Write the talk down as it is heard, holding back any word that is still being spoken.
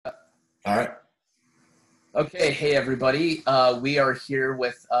All right. Okay, hey everybody. We are here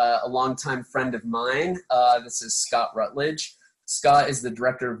with a longtime friend of mine. This is Scott Rutledge. Scott is the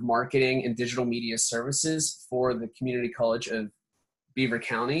Director of Marketing and Digital Media Services for the Community College of Beaver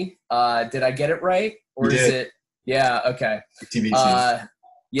County. Did I get it right? You Or is did. it? Yeah, okay. TBC. Uh,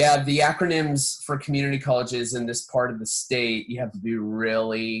 yeah, the acronyms for community colleges in this part of the state, you have to be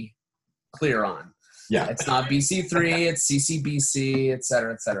really clear on. Yeah. It's not BC3, it's CCBC, et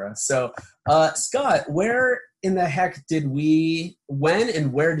cetera, et cetera. So, Scott, where in the heck when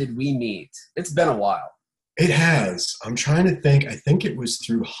and where did we meet? It's been a while. It has. I'm trying to think. I think it was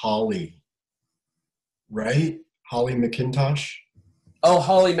through Holly, right? Holly McIntosh. Oh,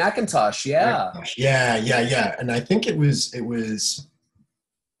 Holly McIntosh, yeah. McIntosh. Yeah. And I think it was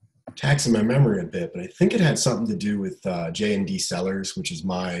taxing my memory a bit, but I think it had something to do with J&D Sellers, which is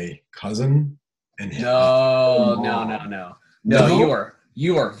my cousin and No, no, no, mom. no. No, No?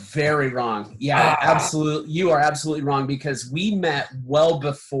 you are very wrong. Yeah, Ah. absolutely. You are absolutely wrong because we met well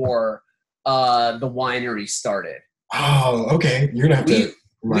before the winery started. Oh, okay. You're gonna have We to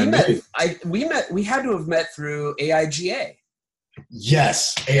we remind met me. we had to have met through AIGA.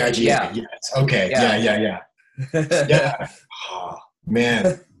 Yes, AIGA. Yeah. Yes. Okay. Yeah. Yeah. Yeah. Oh,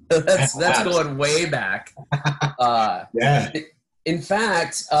 man. That's Perhaps. going way back. Uh, Yeah. in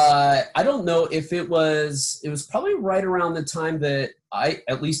fact, I don't know if it was probably right around the time that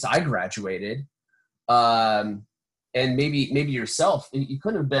at least I graduated. Um, and maybe yourself, you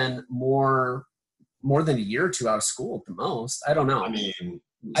couldn't have been more than a year or two out of school at the most. I don't I know. mean,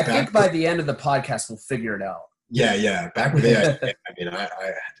 I back, think by the end of the podcast we'll figure it out. yeah. Back with AIGA, I mean, I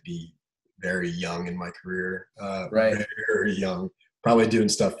had to be very young in my career, Right. very young, probably doing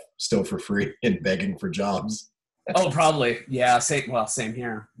stuff still for free and begging for jobs. Oh, probably. Yeah, same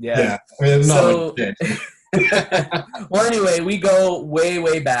here. Yeah. Yeah. I mean, not much So changed. well, anyway, we go way,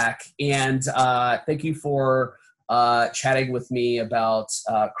 way back, and thank you for chatting with me about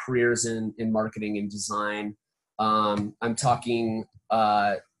careers in marketing and design. I'm talking.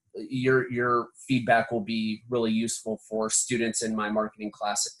 Your feedback will be really useful for students in my marketing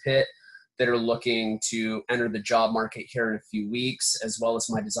class at Pitt that are looking to enter the job market here in a few weeks, as well as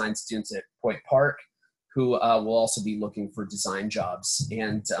my design students at Point Park, who will also be looking for design jobs.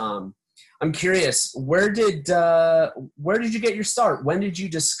 And I'm curious, where did you get your start? When did you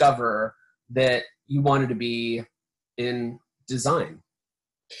discover that you wanted to be in design?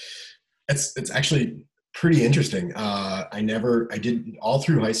 It's actually pretty interesting. I did all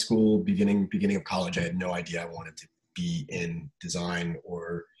through high school, beginning of college. I had no idea I wanted to be in design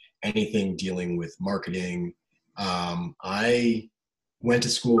or anything dealing with marketing. I went to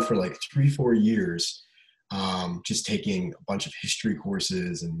school for like 3 4 years, just taking a bunch of history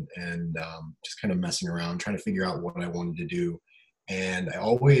courses and just kind of messing around, trying to figure out what I wanted to do. And I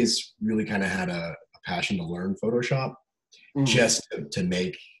always really kind of had a passion to learn Photoshop Mm, just to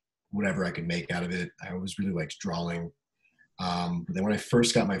make whatever I could make out of it. I always really liked drawing. But then when I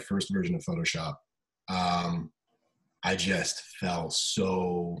first got my first version of Photoshop, um, I just fell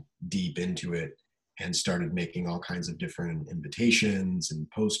so deep into it and started making all kinds of different invitations and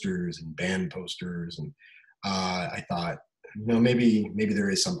posters and band posters. And I thought, maybe there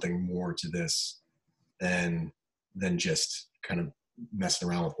is something more to this than than just kind of messing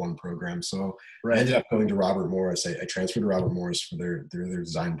around with one program. So I right. ended up going to Robert Morris. I transferred to Robert Morris for their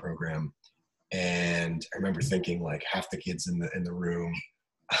design program. And I remember thinking like half the kids in the room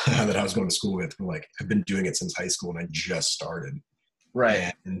that I was going to school with were like, I've been doing it since high school and I just started.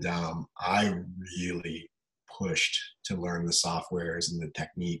 Right. And I really pushed to learn the softwares and the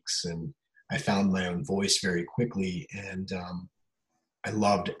techniques. And I found my own voice very quickly. And I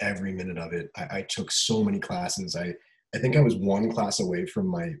loved every minute of it. I took so many classes. I think I was one class away from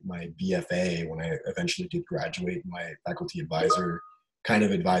my BFA when I eventually did graduate. My faculty advisor kind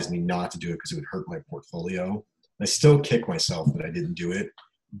of advised me not to do it because it would hurt my portfolio. I still kick myself that I didn't do it,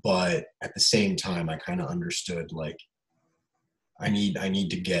 but at the same time, I kind of understood like I need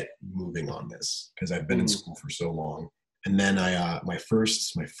to get moving on this because I've been in Mm, school for so long. And then my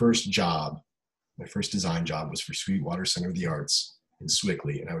first job, my first design job was for Sweetwater Center of the Arts in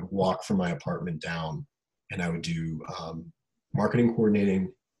Swickley, and I would walk from my apartment down, and I would do marketing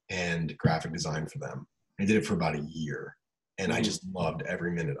coordinating and graphic design for them. I did it for about a year, and I mhm. just loved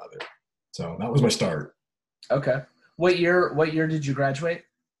every minute of it. So that was my start. Okay. What year did you graduate?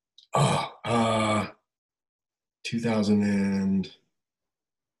 Oh,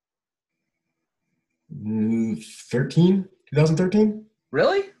 2013, 2013,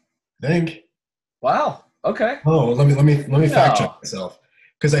 Really? I think. Wow. Okay. Oh, let me fact check No. myself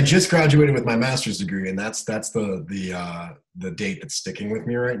because I just graduated with my master's degree, and that's the date that's sticking with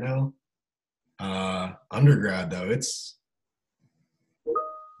me right now. Undergrad though,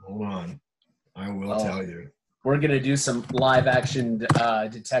 hold on. I will Oh, tell you. we're going to do some live action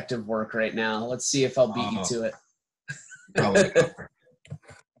detective work right now. Let's see if I'll beat you to it. Probably.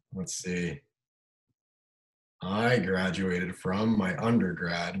 Let's see. I graduated from my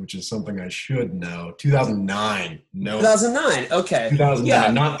undergrad, which is something I should know. 2009. No. 2009. Okay. 2009, yeah.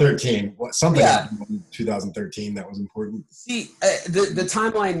 Not 13. Something Yeah. happened in 2013 that was important. See, the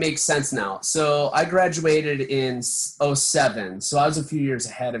timeline makes sense now. So I graduated in '07, so I was a few years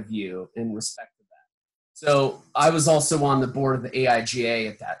ahead of you in respect to that. So I was also on the board of the AIGA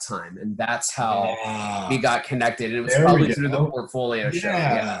at that time, and that's how we got connected. And it was probably through the portfolio show.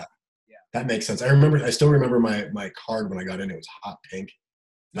 Yeah. That makes sense. I still remember my card when I got in. It was hot pink.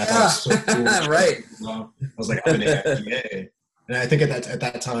 And I thought it was so cool. Right. I was like, I'm an AIGA. And I think at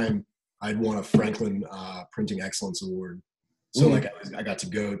that time, I'd won a Franklin Printing Excellence Award. So like I got to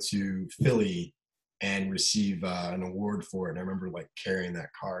go to Philly and receive an award for it. And I remember like carrying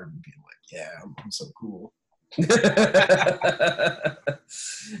that card and being like, yeah, I'm so cool.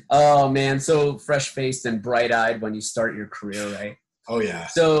 Oh man, so fresh-faced and bright-eyed when you start your career, right? Oh yeah.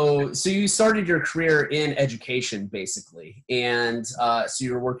 So you started your career in education basically. And so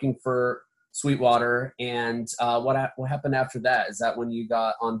you were working for Sweetwater, and what happened after that? Is that when you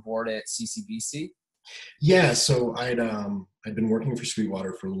got on board at CCBC? Yeah, so I'd been working for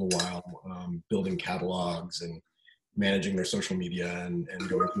Sweetwater for a little while, building catalogs and managing their social media and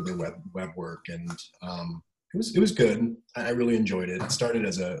going through their web work, and it was good. I really enjoyed it. It started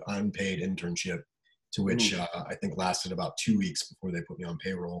as an unpaid internship, to which I think lasted about 2 weeks before they put me on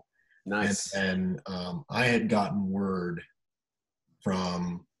payroll. Nice. And I had gotten word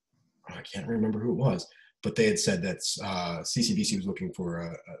from, I can't remember who it was, but they had said that CCBC was looking for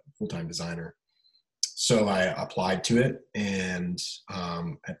a full-time designer. So I applied to it, and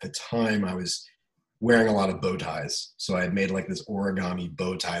at the time I was wearing a lot of bow ties. So I had made like this origami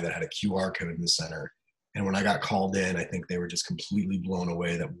bow tie that had a QR code in the center. And when I got called in, I think they were just completely blown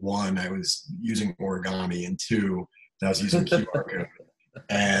away that one, I was using origami, and two, that I was using QR code.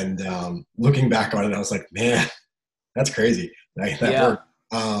 And looking back on it, I was like, man, that's crazy. That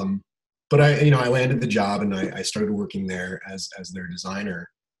worked. But I landed the job, and I started working there as their designer.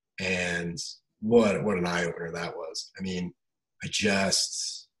 And what an eye opener that was. I mean, I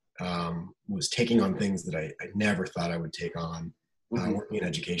just was taking on things that I never thought I would take on. Working in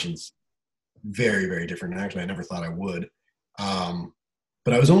education's very, very different. Actually, I never thought I would.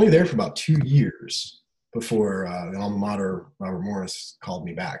 But I was only there for about 2 years before the alma mater, Robert Morris, called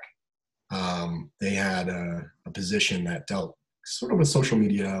me back. They had a position that dealt sort of with social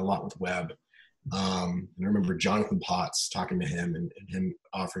media, a lot with web. And I remember Jonathan Potts talking to him and him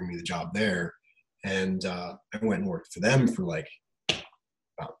offering me the job there. And I went and worked for them for like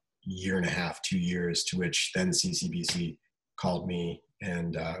about a year and a half, 2 years, to which then CCBC called me,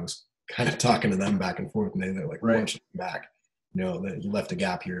 and I was kind of talking to them back and forth, and they're like, we want you to come back. That you left a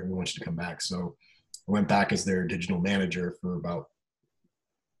gap here, and we want you to come back. So I went back as their digital manager for about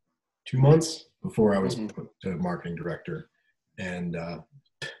 2 months before I was put to marketing director, and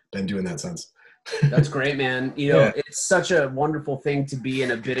been doing that since. That's great, man. It's such a wonderful thing to be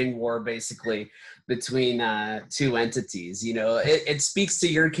in a bidding war, basically, between two entities. It speaks to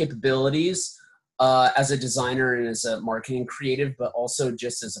your capabilities as a designer and as a marketing creative, but also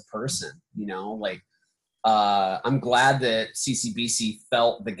just as a person. I'm glad that CCBC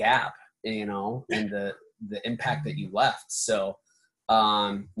felt the gap, and the impact that you left. So,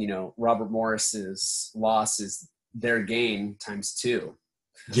 Robert Morris's loss is their gain times two.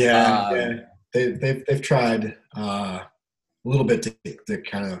 Yeah. They've tried a little bit to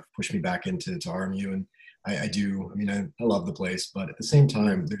kind of push me back into RMU, and I do. I mean, I love the place, but at the same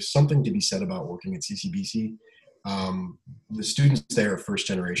time, there's something to be said about working at CCBC. The students there are first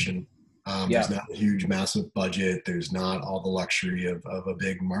generation. There's not a huge, massive budget. There's not all the luxury of a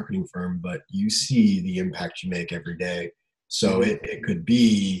big marketing firm, but you see the impact you make every day. So it could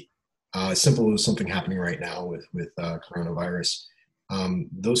be as simple as something happening right now with coronavirus.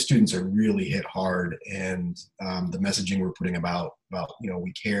 Those students are really hit hard, and the messaging we're putting about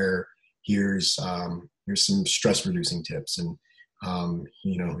we care. Here's some stress reducing tips, and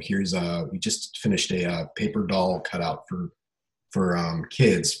here's we just finished a paper doll cutout for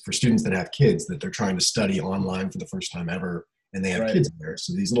kids, for students that have kids that they're trying to study online for the first time ever, and they have kids in there.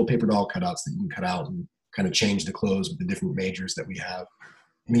 So these little paper doll cutouts that you can cut out and kind of change the clothes with the different majors that we have.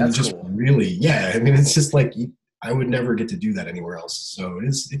 I mean, that's cool. Really, I mean, it's just like I would never get to do that anywhere else. So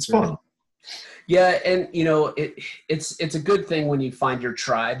it's fun. Yeah, and it's a good thing when you find your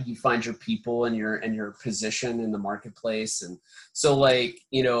tribe, you find your people and your position in the marketplace. And so, like,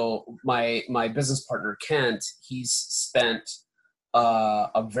 my business partner Kent, he's spent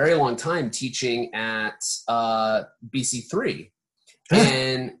a very long time teaching at BC3,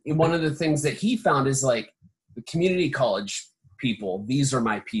 and one of the things that he found is like the community college people. These are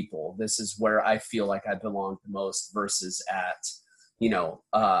my people. This is where I feel like I belong the most versus at you know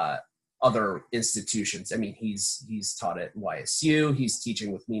other institutions. I mean, he's taught at YSU. He's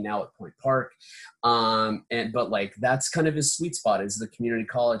teaching with me now at Point Park, but like that's kind of his sweet spot is the community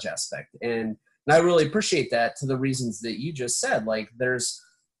college aspect, and I really appreciate that to the reasons that you just said. Like, there's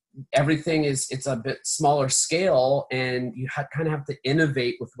everything it's a bit smaller scale, and you kind of have to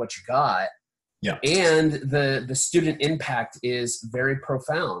innovate with what you got. Yeah. And the student impact is very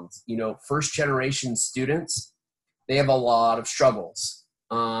profound. First generation students, they have a lot of struggles.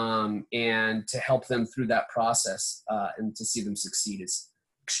 And to help them through that process and to see them succeed is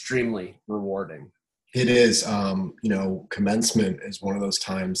extremely rewarding. It is. Commencement is one of those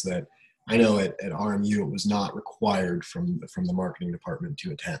times that I know at RMU it was not required from the marketing department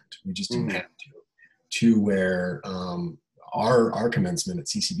to attend. We just didn't have to where our commencement at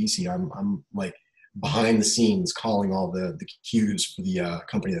CCBC, I'm like behind the scenes calling all the cues for the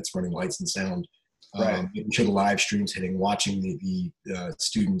company that's running lights and sound. Right. Making sure the live stream's hitting, watching the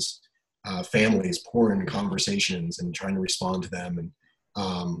students' families pour in conversations and trying to respond to them.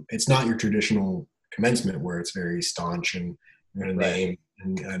 And it's not your traditional commencement where it's very staunch and name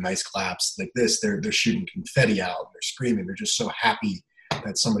and nice claps like this. They're shooting confetti out. They're screaming. They're just so happy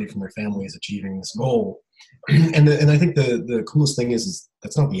that somebody from their family is achieving this goal. And I think the coolest thing is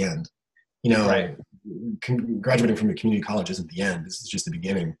that's not the end. Right. Graduating from a community college isn't the end. This is just the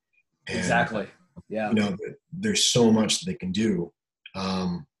beginning. And, exactly. Yeah. There's so much that they can do.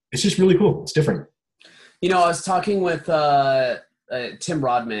 It's just really cool. It's different. I was talking with Tim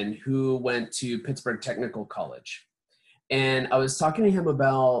Rodman, who went to Pittsburgh Technical College. And I was talking to him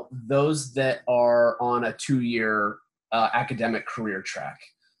about those that are on a 2-year academic career track.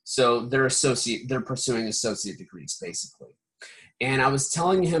 So they're pursuing associate degrees, basically. And I was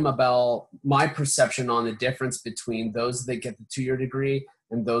telling him about my perception on the difference between those that get the 2-year degree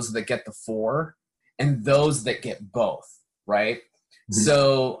and those that get the 4 and those that get both, right? Mm-hmm.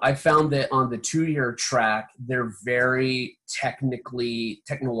 So I found that on the 2-year track, they're very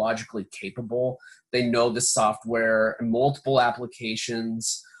technologically capable. They know the software and multiple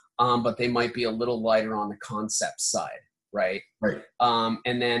applications, but they might be a little lighter on the concept side, right? Right.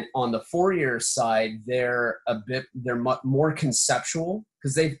 And then on the 4-year side, they're much more conceptual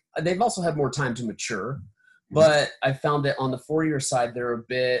because they've also had more time to mature. But I found that on the 4-year side, they're a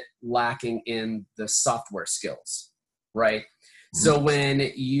bit lacking in the software skills, right? Mm-hmm. So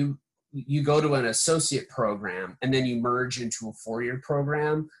when you go to an associate program and then you merge into a 4-year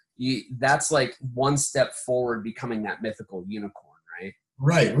program, that's like one step forward becoming that mythical unicorn, right?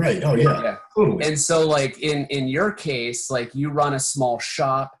 Right. Oh yeah. Totally. And so like in your case, like you run a small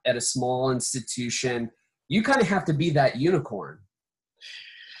shop at a small institution, you kind of have to be that unicorn.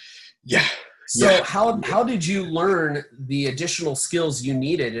 Yeah. So how did you learn the additional skills you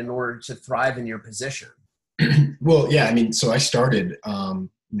needed in order to thrive in your position? Well, yeah, I mean, so I started,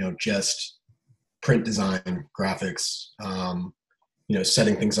 just print design, graphics,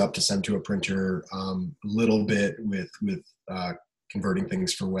 setting things up to send to a printer, a little bit with converting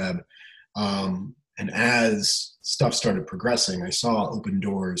things for web. And as stuff started progressing, I saw open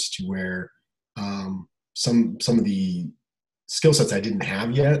doors to where some of the skill sets I didn't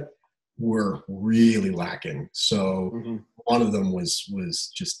have yet were really lacking. So one of them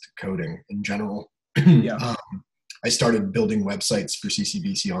was just coding in general. Yeah. I started building websites for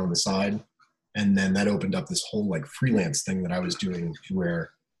CCBC on the side, and then that opened up this whole like freelance thing that I was doing where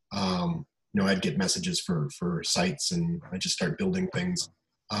I'd get messages for sites and I just start building things.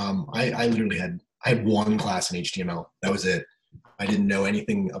 I literally had one class in HTML. That was it. I didn't know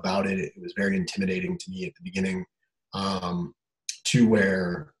anything about it. It was very intimidating to me at the beginning, to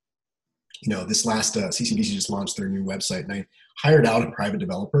where this last CCBC just launched their new website, and I hired out a private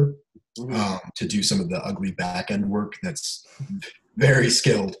developer to do some of the ugly back-end work that's very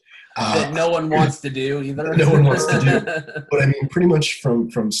skilled. That no one wants to do either. No one wants to do. But I mean, pretty much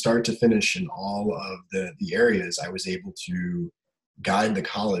from start to finish in all of the areas, I was able to guide the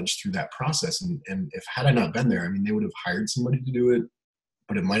college through that process. And if had I not been there, I mean, they would have hired somebody to do it,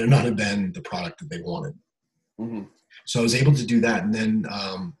 but it might not have been the product that they wanted. Mm-hmm. So I was able to do that. And then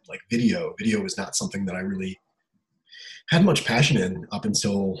like video was not something that I really had much passion in up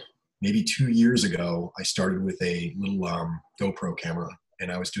until maybe 2 years ago. I started with a little GoPro camera,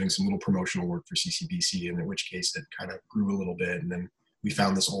 and I was doing some little promotional work for CCBC, and in which case it kind of grew a little bit. And then we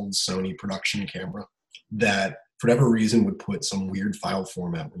found this old Sony production camera that for whatever reason would put some weird file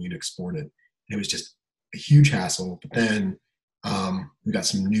format when you'd export it. And it was just a huge hassle. But then we got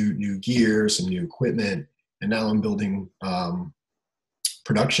some new gear, some new equipment, and now I'm building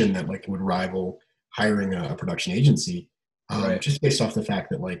production that like would rival hiring a production agency, just based off the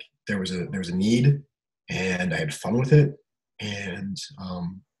fact that like there was a need, and I had fun with it, and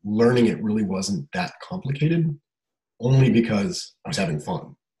learning it really wasn't that complicated, only because I was having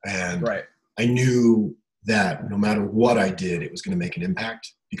fun, and I knew that no matter what I did, it was going to make an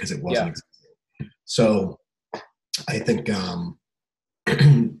impact because it wasn't existing. So I think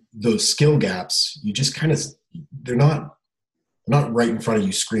those skill gaps, you just kind of, they're not right in front of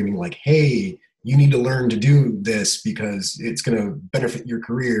you screaming like, hey, you need to learn to do this because it's going to benefit your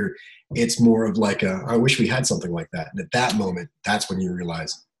career. It's more of like I wish we had something like that. And at that moment, that's when you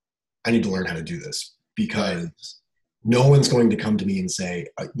realize I need to learn how to do this, because no one's going to come to me and say,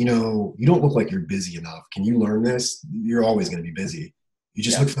 you don't look like you're busy enough. Can you learn this? You're always going to be busy. You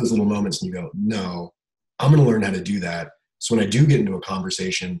just look for those little moments and you go, no, I'm going to learn how to do that. So when I do get into a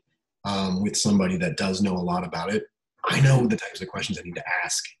conversation with somebody that does know a lot about it, I know the types of questions I need to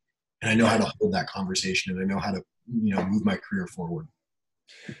ask, and I know how to hold that conversation, and I know how to, move my career forward.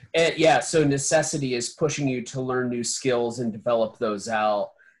 And so necessity is pushing you to learn new skills and develop those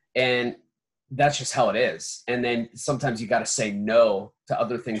out. And that's just how it is. And then sometimes you got to say no to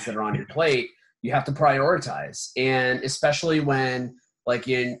other things that are on your plate. You have to prioritize. And especially when like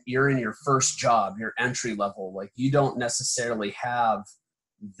you're in your first job, your entry level, like you don't necessarily have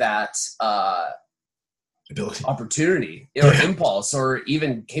that ability, opportunity or impulse or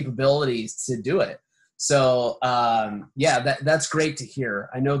even capabilities to do it. So that's great to hear.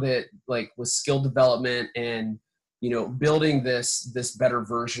 I know that like with skill development and building this better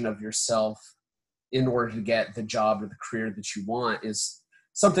version of yourself in order to get the job or the career that you want is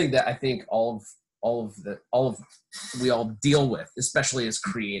something that I think we all deal with, especially as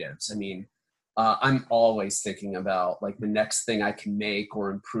creatives. I mean, I'm always thinking about like the next thing I can make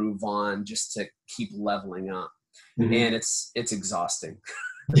or improve on just to keep leveling up. Mm-hmm. And it's exhausting.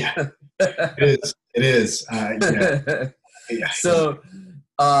 Yeah, it is. So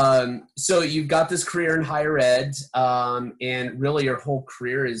you've got this career in higher ed, and really your whole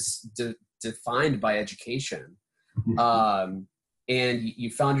career is defined by education. And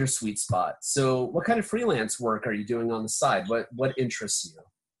you found your sweet spot. So what kind of freelance work are you doing on the side? What interests you?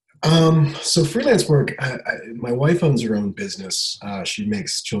 So freelance work, my wife owns her own business. She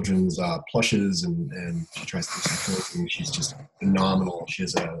makes children's plushes and she tries to do some clothing. She's just phenomenal. She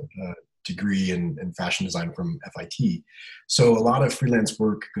has a degree in fashion design from FIT. So a lot of freelance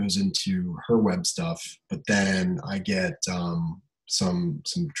work goes into her web stuff, but then I get some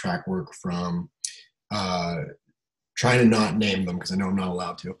track work from trying to not name them because I know I'm not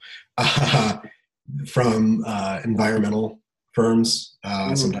allowed to, from environmental firms.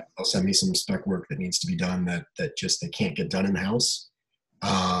 Sometimes they'll send me some spec work that needs to be done that just they can't get done in-house.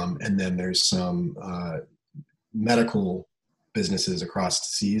 And then there's some medical businesses across the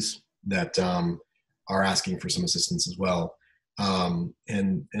seas that are asking for some assistance as well.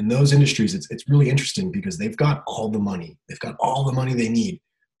 And those industries, it's really interesting because they've got all the money. They've got all the money they need.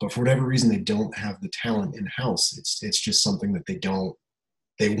 But for whatever reason, they don't have the talent in-house. It's just something that they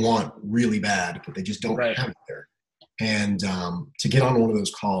want really bad, but they just don't have it there. And to get on one of those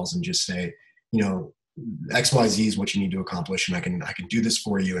calls and just say, XYZ is what you need to accomplish, and I can do this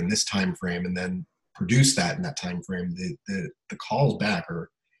for you in this time frame, and then produce that in that time frame. The calls back are,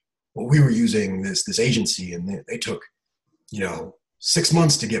 well, we were using this agency, and they took 6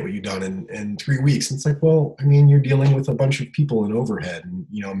 months to get what you've done in 3 weeks. And it's like, well, I mean, you're dealing with a bunch of people and overhead, and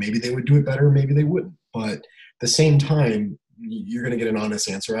maybe they would do it better, maybe they wouldn't. But at the same time, you're going to get an honest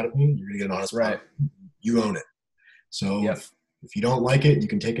answer out of me. You're going to get an honest product. You own it. So if you don't like it, you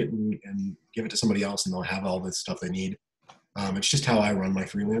can take it and give it to somebody else, and they'll have all the stuff they need. It's just how I run my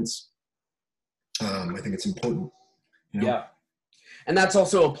freelance. I think it's important. Yeah. And that's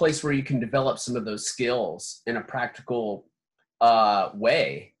also a place where you can develop some of those skills in a practical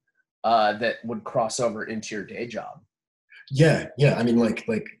way that would cross over into your day job. Yeah. I mean,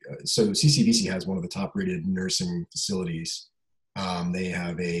 so CCBC has one of the top rated nursing facilities. They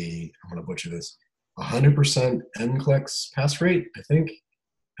have I'm going to butcher this, 100% NCLEX pass rate, I think.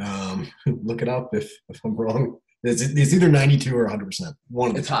 Look it up if I'm wrong. It's either 92 or 100%.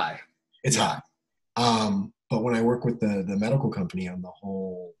 It's high. It's high. But when I work with the medical company on the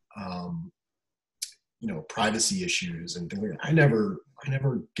whole, privacy issues and things like that, I never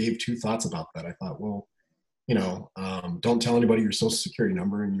gave two thoughts about that. I thought, well, don't tell anybody your social security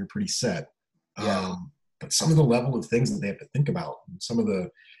number and you're pretty set. Yeah. But some of the level of things that they have to think about, some of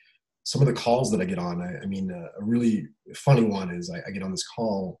the calls that I get on, a really funny one is I get on this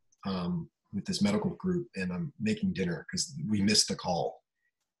call with this medical group, and I'm making dinner because we missed the call.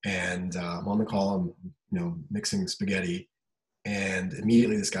 And I'm on the call, I'm mixing spaghetti, and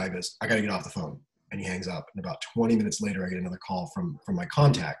immediately this guy goes, "I got to get off the phone," and he hangs up. And about 20 minutes later, I get another call from my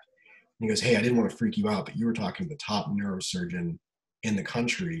contact, and he goes, "Hey, I didn't want to freak you out, but you were talking to the top neurosurgeon in the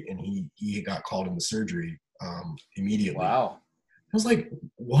country, and he got called into surgery immediately." Wow. I was like,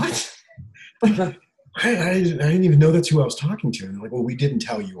 "What?" Like, I didn't even know that's who I was talking to. And they're like, "Well, we didn't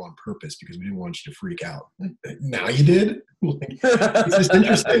tell you on purpose because we didn't want you to freak out." Now you did? Like, it's just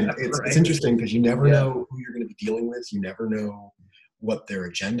interesting. It's interesting because you never know who you're going to be dealing with. You never know what their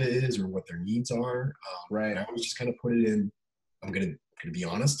agenda is or what their needs are. Right. I always just kind of put it in, I'm going to be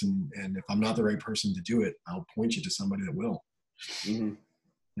honest. And if I'm not the right person to do it, I'll point you to somebody that will. Mm-hmm.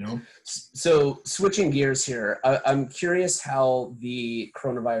 So switching gears here, I'm curious how the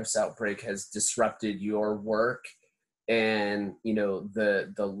coronavirus outbreak has disrupted your work and,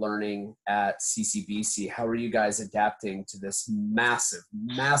 the learning at CCBC. How are you guys adapting to this massive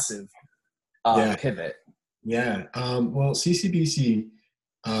pivot? Yeah. Well, CCBC,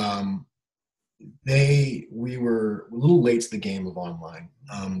 we were a little late to the game of online.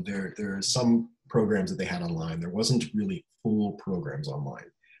 There are some programs that they had online. There wasn't really full programs online.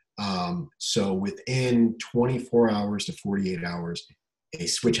 So within 24 hours to 48 hours, a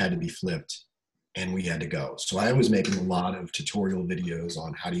switch had to be flipped and we had to go. So I was making a lot of tutorial videos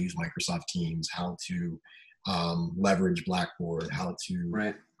on how to use Microsoft Teams, how to leverage Blackboard, how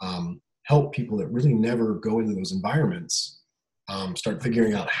to help people that really never go into those environments start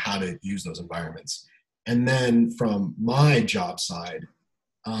figuring out how to use those environments. And then from my job side,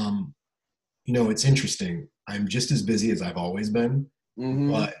 it's interesting. I'm just as busy as I've always been,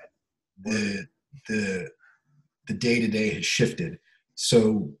 but the day-to-day has shifted.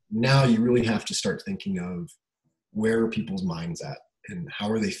 So now you really have to start thinking of where are people's minds at and how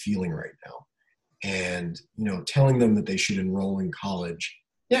are they feeling right now? And, telling them that they should enroll in college.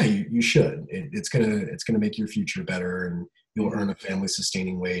 Yeah, you should. It's gonna make your future better and you'll earn a family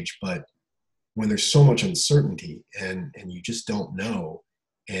sustaining wage. But when there's so much uncertainty and you just don't know,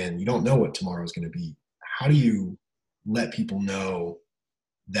 and you don't know what tomorrow is going to be, how do you let people know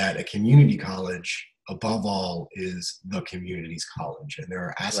that a community college, above all, is the community's college? And there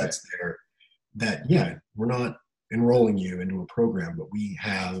are assets there that, we're not enrolling you into a program, but we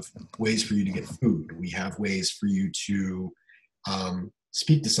have ways for you to get food. We have ways for you to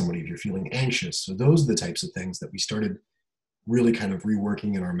speak to somebody if you're feeling anxious. So those are the types of things that we started really kind of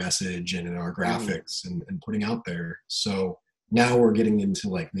reworking in our message and in our graphics and putting out there. So now we're getting into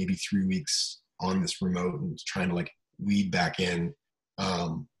like maybe 3 weeks on this remote and trying to like weed back in.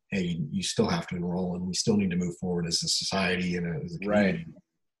 Hey, you still have to enroll and we still need to move forward as a society and as a community.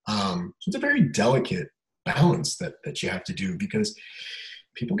 So it's a very delicate balance that you have to do because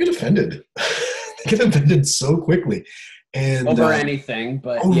people get offended. They get offended so quickly. And over anything,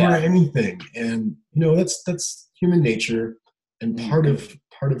 but anything. And that's human nature. And part of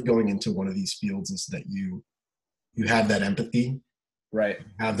going into one of these fields is that you have that empathy, right?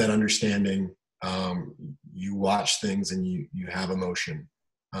 Have that understanding. You watch things and you have emotion.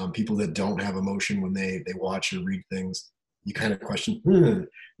 People that don't have emotion when they watch or read things, you kind of question,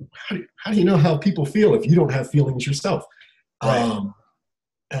 how do you know how people feel if you don't have feelings yourself? Right.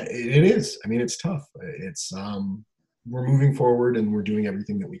 It is. I mean, it's tough. It's we're moving forward and we're doing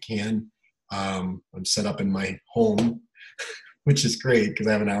everything that we can. I'm set up in my home, which is great because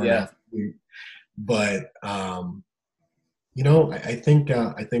I have an hour and a half to sleep. But I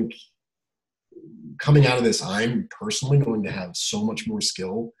think coming out of this, I'm personally going to have so much more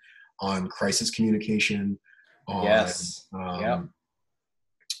skill on crisis communication, on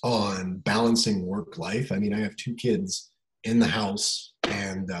balancing work life. I mean, I have 2 kids in the house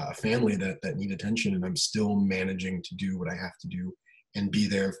and a family that need attention, and I'm still managing to do what I have to do and be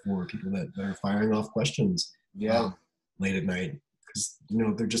there for people that are firing off questions late at night because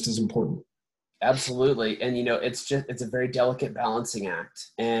they're just as important. Absolutely. And it's a very delicate balancing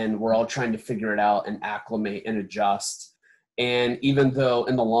act, and we're all trying to figure it out and acclimate and adjust. And even though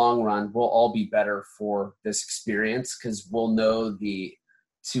in the long run we'll all be better for this experience because we'll know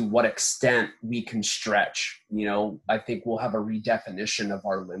to what extent we can stretch. I think we'll have a redefinition of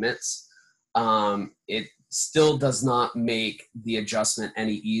our limits. It still does not make the adjustment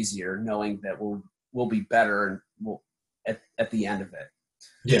any easier, knowing that we'll be better and we'll at the end of it.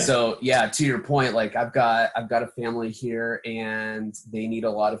 Yeah. So to your point, like I've got a family here and they need a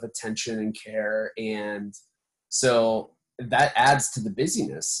lot of attention and care, and So that adds to the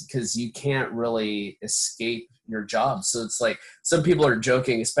busyness because you can't really escape your job. So it's like some people are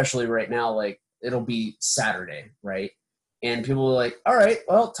joking, especially right now, like it'll be Saturday, right? And people are like, all right,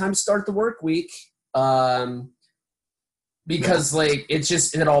 well, time to start the work week. Because like it's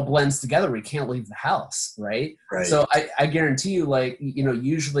just it all blends together. We can't leave the house, right? Right. So I guarantee you, like, you know,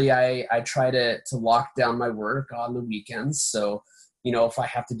 usually I try to lock down my work on the weekends. So, you know, if I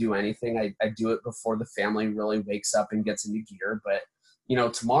have to do anything, I do it before the family really wakes up and gets into gear. But, you know,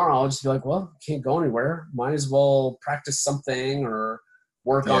 tomorrow I'll just be like, well, can't go anywhere. Might as well practice something or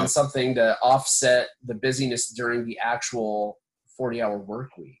work on something to offset the busyness during the actual 40-hour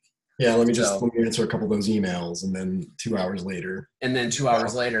work week. Yeah, let me answer a couple of those emails, and then 2 hours later. And then 2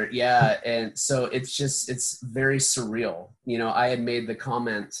 hours later, yeah. And so it's very surreal. You know, I had made the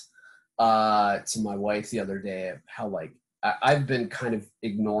comment to my wife the other day of how, like, I've been kind of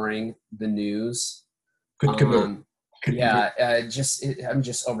ignoring the news. I'm just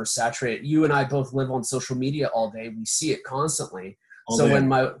oversaturated. You and I both live on social media all day. We see it constantly. When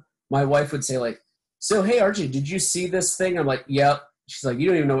my wife would say, like, so, hey, Archie, did you see this thing? I'm like, yep. She's like, you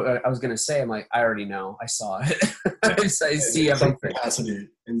don't even know what I was going to say. I'm like, I already know. I saw it. I see everything.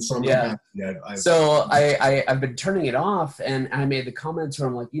 In some capacity. So I've been turning it off, and I made the comment to her.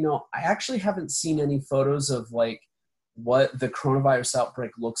 I'm like, you know, I actually haven't seen any photos of like what the coronavirus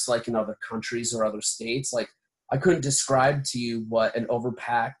outbreak looks like in other countries or other states. Like, I couldn't describe to you what an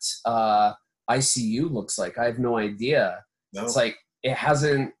overpacked ICU looks like. I have no idea. No. It's like it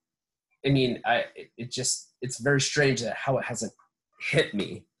hasn't. I mean, it's very strange that how it hasn't hit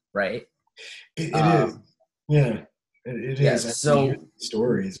me, right? It is. Yeah, it is. So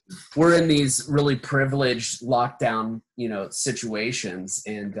stories. We're in these really privileged lockdown, you know, situations.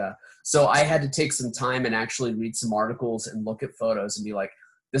 And so I had to take some time and actually read some articles and look at photos and be like,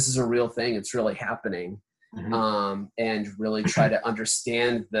 this is a real thing. It's really happening. Mm-hmm. And really try to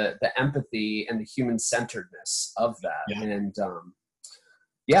understand the empathy and the human centeredness of that. Yeah. And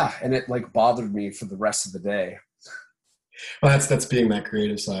and it like bothered me for the rest of the day. Well, that's being that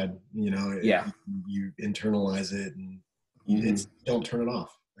creative side, you know. You internalize it and don't turn it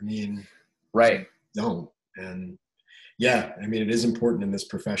off. I mean, right? Don't. And yeah, I mean, it is important in this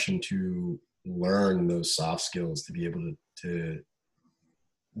profession to learn those soft skills to be able to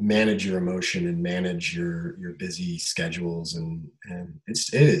manage your emotion and manage your busy schedules, and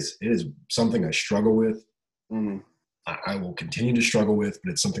it is something I struggle with. Mm-hmm. I will continue to struggle with,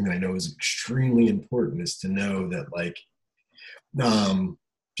 but it's something that I know is extremely important, is to know that, like, I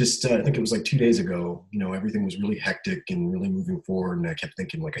think it was like 2 days ago, you know, everything was really hectic and really moving forward. And I kept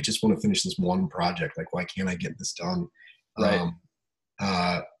thinking, like, I just want to finish this one project. Like, why can't I get this done? Right.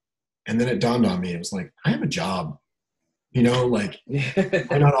 And then it dawned on me. It was like, I have a job, you know, like it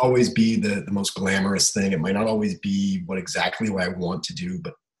might not always be the most glamorous thing. It might not always be exactly what I want to do,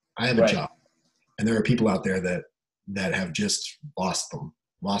 but I have a job. And there are people out there that have just lost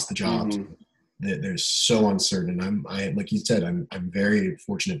the jobs. Mm-hmm. They're so uncertain. I like you said, I'm very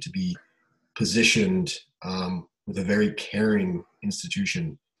fortunate to be positioned with a very caring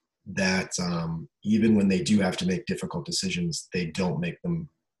institution that even when they do have to make difficult decisions, they don't make them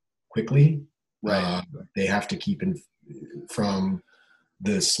quickly. Right. They have to keep from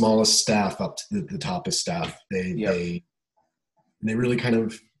the smallest staff up to the toppest staff. They really kind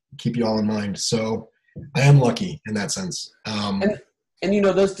of keep you all in mind. So I am lucky in that sense. And, you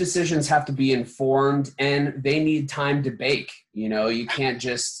know, those decisions have to be informed, and they need time to bake. You know, you can't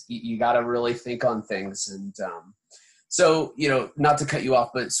just, you got to really think on things. And so, you know, not to cut you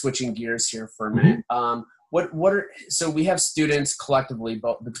off, but switching gears here for a minute. Mm-hmm. So we have students collectively,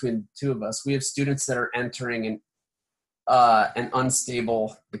 between two of us, we have students that are entering an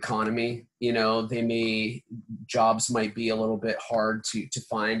unstable economy. You know, jobs might be a little bit hard to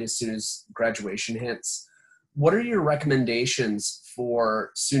find as soon as graduation hits. What are your recommendations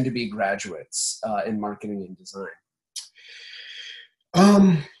for soon-to-be graduates in marketing and design?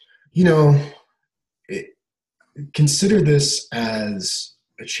 You know, consider this as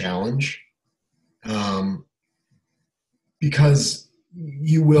a challenge, because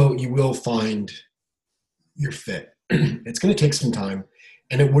you will find your fit. It's going to take some time,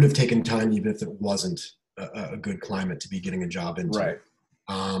 and it would have taken time even if it wasn't a good climate to be getting a job into. Right.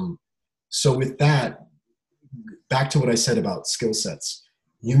 So with that, back to what I said about skill sets,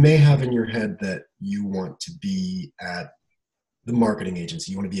 you may have in your head that you want to be at the marketing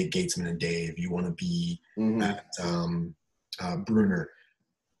agency. You want to be at Gatesman and Dave. You want to be at Bruner.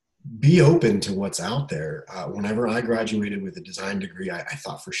 Be open to what's out there. Whenever I graduated with a design degree, I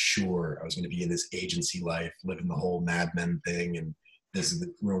thought for sure I was going to be in this agency life, living the whole Mad Men thing, and this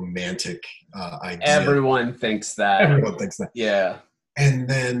romantic idea. Everyone thinks that. Everyone thinks that. Yeah. And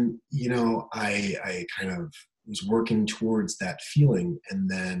then, I kind of was working towards that feeling. And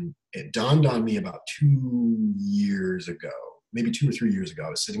then it dawned on me about 2 years ago, maybe 2 or 3 years ago. I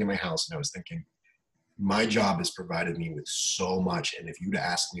was sitting in my house and I was thinking, my job has provided me with so much. And if you'd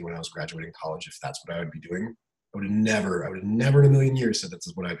asked me when I was graduating college if that's what I would be doing, I would have never in a million years said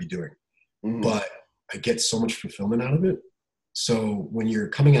that's what I'd be doing. Mm-hmm. But I get so much fulfillment out of it. So when you're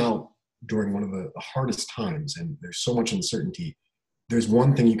coming out during one of the hardest times and there's so much uncertainty, there's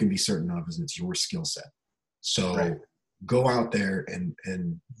one thing you can be certain of, is it's your skill set. So go out there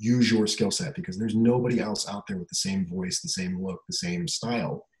and use your skill set, because there's nobody else out there with the same voice, the same look, the same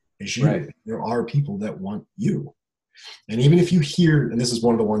style as you. Right. There are people that want you. And even if you hear, and this is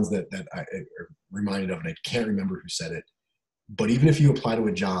one of the ones that I reminded of, and I can't remember who said it, but even if you apply to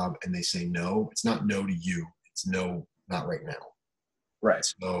a job and they say no, it's not no to you. It's no, not right now. Right.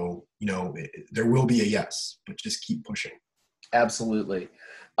 So, there will be a yes, but just keep pushing. Absolutely.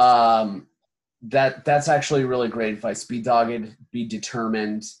 That's actually really great advice. Be dogged, be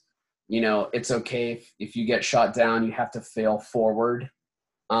determined. It's okay if you get shot down, you have to fail forward.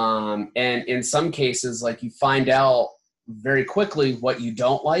 And in some cases, like, you find out very quickly what you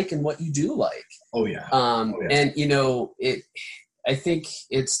don't like and what you do like. Oh yeah. And I think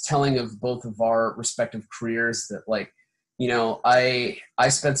it's telling of both of our respective careers that, like, I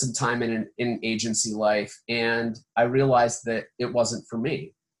spent some time in agency life, and I realized that it wasn't for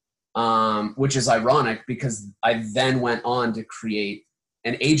me, which is ironic because I then went on to create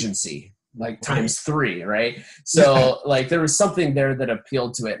an agency, like times 3, right? So like there was something there that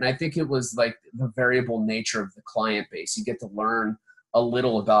appealed to it. And I think it was like the variable nature of the client base. You get to learn a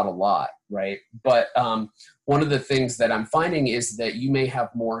little about a lot, right? But one of the things that I'm finding is that you may have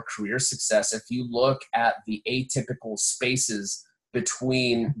more career success if you look at the atypical spaces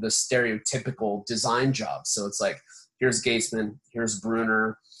between the stereotypical design jobs. So it's like, here's Gaisman, here's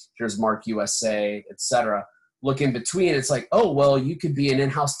Brunner, here's Mark USA, etc. Look in between, it's like, oh, well, you could be an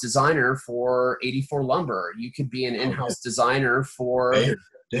in-house designer for 84 Lumber. You could be an in-house designer for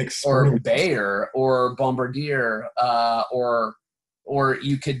or Bayer or Bombardier, or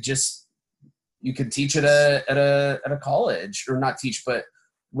you could teach at a college, or not teach, but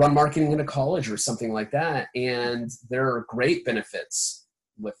run marketing in a college or something like that. And there are great benefits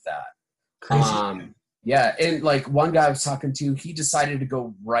with that. Crazy. Yeah. And like one guy I was talking to, he decided to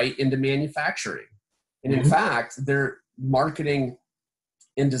go right into manufacturing. And in fact, their marketing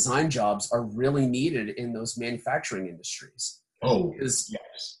and design jobs are really needed in those manufacturing industries. Oh, yes.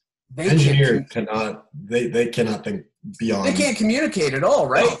 Engineers cannot think beyond. They can't communicate at all,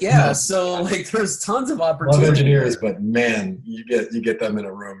 right? No. So like there's tons of opportunity. Love engineers, but man, you get them in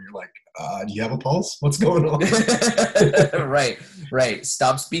a room, you're like, do you have a pulse? What's going on? Right.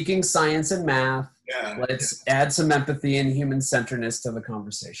 Stop speaking science and math. Let's add some empathy and human centeredness to the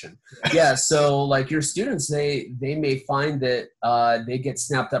conversation. So like your students, they may find that they get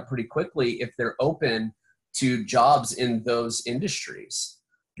snapped up pretty quickly if they're open to jobs in those industries,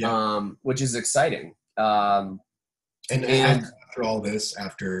 which is exciting. And after all this,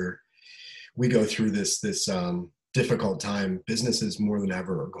 after we go through this difficult time, businesses more than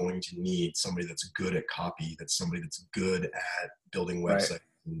ever are going to need somebody that's good at copy, that's somebody that's good at building websites,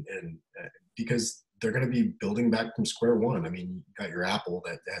 and because they're going to be building back from square one. I mean, you got your Apple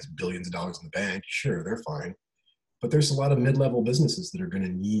that has billions of dollars in the bank. Sure, they're fine. But there's a lot of mid-level businesses that are going to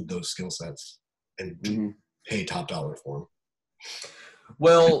need those skill sets and pay top dollar for them.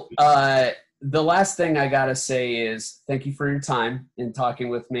 Well, the last thing I got to say is thank you for your time in talking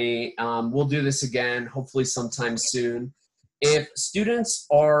with me. We'll do this again, hopefully sometime soon. If students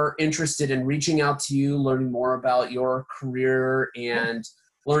are interested in reaching out to you, learning more about your career and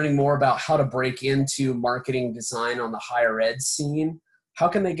learning more about how to break into marketing design on the higher ed scene, how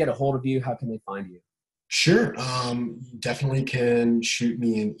can they get a hold of you? How can they find you? Sure. You definitely can shoot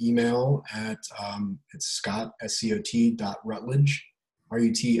me an email at it's Scott, SCOT.Rutledge,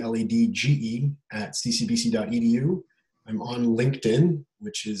 RUTLEDGE at ccbc.edu. I'm on LinkedIn,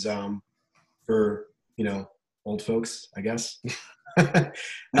 which is for, old folks, I guess.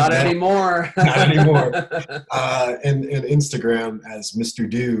 Not anymore. Not anymore. And Instagram as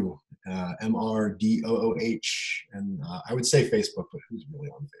Mr. Dooh, MRDOOH. And I would say Facebook, but who's really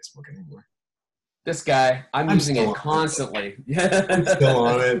on Facebook anymore? This guy, I'm using it constantly. I'm still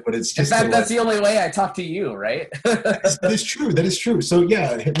on it, but it's just. In fact, that's the only way I talk to you, right? That is true. That is true. So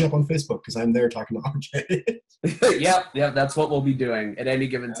yeah, hit me up on Facebook because I'm there talking to RJ. Yep. That's what we'll be doing at any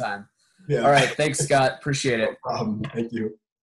given time. Yeah. All right. Thanks, Scott. Appreciate it. Thank you.